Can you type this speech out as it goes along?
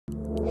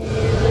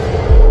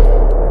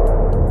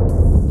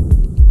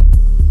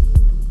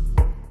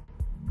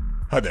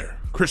Hi there,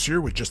 Chris here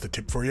with just a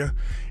tip for you.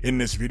 In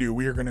this video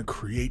we are going to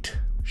create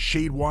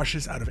shade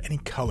washes out of any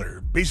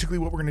color. Basically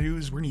what we're going to do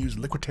is we're going to use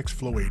Liquitex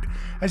Flow Aid,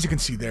 as you can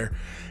see there.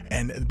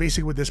 And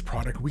basically with this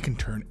product we can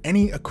turn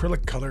any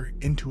acrylic color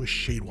into a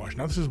shade wash.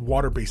 Now this is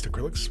water-based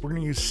acrylics. We're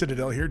going to use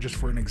Citadel here just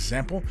for an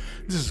example.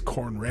 This is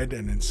corn red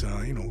and it's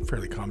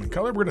fairly common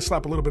color. We're going to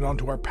slap a little bit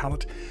onto our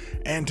palette,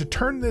 and to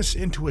turn this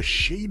into a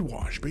shade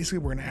wash, basically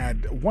we're going to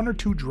add 1 or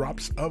 2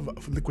 drops of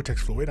Liquitex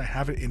Flow Aid. I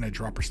have it in a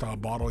dropper style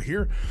bottle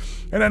here,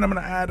 and then I'm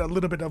going to add a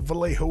little bit of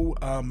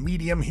Vallejo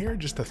medium here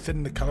just to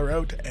thin the color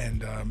out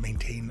and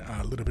maintain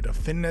a little bit of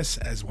thinness,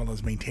 as well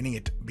as maintaining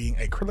it being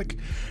acrylic.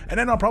 And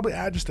then I'll probably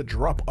add just a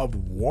drop of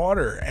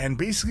water. And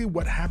basically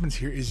what happens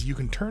here is you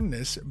can turn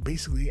this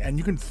and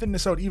you can thin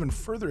this out even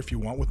further if you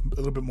want with a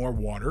little bit more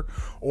water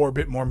or a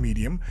bit more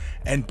medium,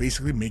 and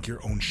basically make your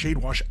own shade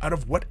wash out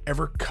of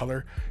whatever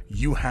color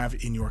you have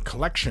in your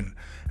collection.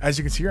 As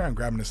you can see here, I'm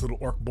grabbing this little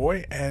orc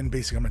boy, and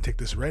basically I'm going to take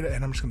this red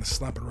and I'm just going to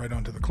slap it right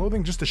onto the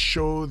clothing just to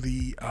show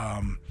the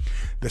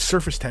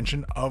surface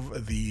tension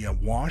of the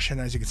wash. And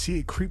as you can see,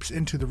 it creeps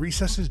into the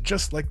recesses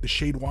just like the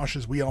shade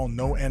washes we all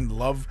know and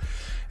love.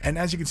 And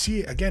as you can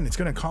see, again, it's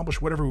going to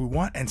accomplish whatever we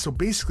want. And so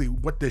basically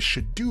what this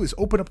should do is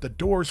open up the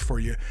doors for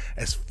you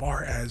as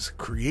far as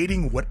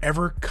creating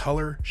whatever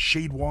color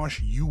shade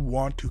wash you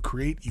want to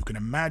create. You can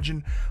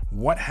imagine,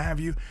 what have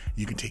you.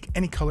 You can take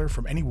any color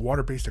from any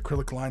water-based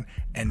acrylic line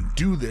and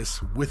do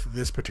this with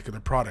this particular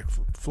product,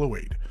 Flow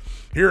Aid.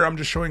 Here I'm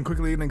just showing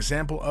quickly an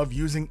example of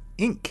using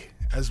ink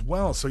as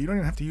well, so you don't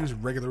even have to use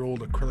regular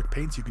old acrylic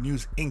paints. You can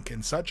use ink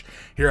and such.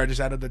 Here I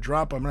just added a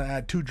drop. I'm going to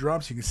add 2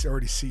 drops. You can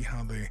already see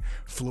how the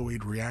Flow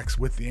Aid reacts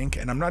with the ink,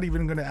 and I'm not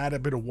even going to add a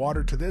bit of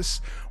water to this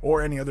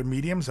or any other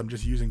mediums. I'm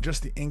just using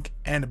just the ink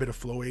and a bit of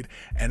Flow Aid,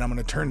 and I'm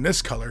going to turn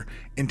this color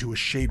into a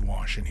shade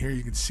wash. And here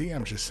you can see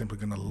I'm just simply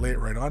going to lay it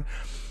right on.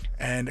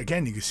 And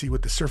again, you can see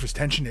with the surface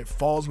tension, it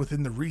falls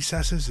within the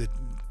recesses, it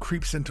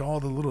creeps into all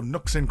the little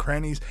nooks and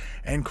crannies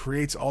and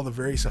creates all the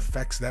various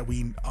effects that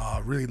we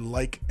really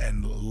like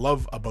and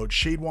love about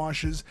shade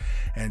washes.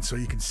 And so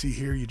you can see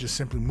here, you just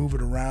simply move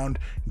it around,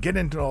 get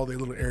into all the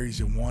little areas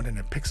you want, and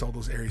it picks all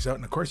those areas out.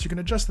 And of course you can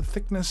adjust the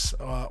thickness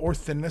or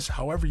thinness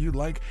however you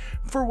like,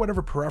 for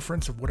whatever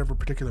preference of whatever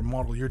particular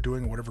model you're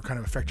doing or whatever kind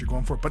of effect you're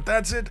going for. But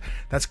that's it.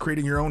 That's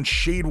creating your own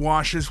shade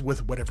washes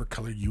with whatever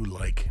color you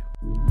like.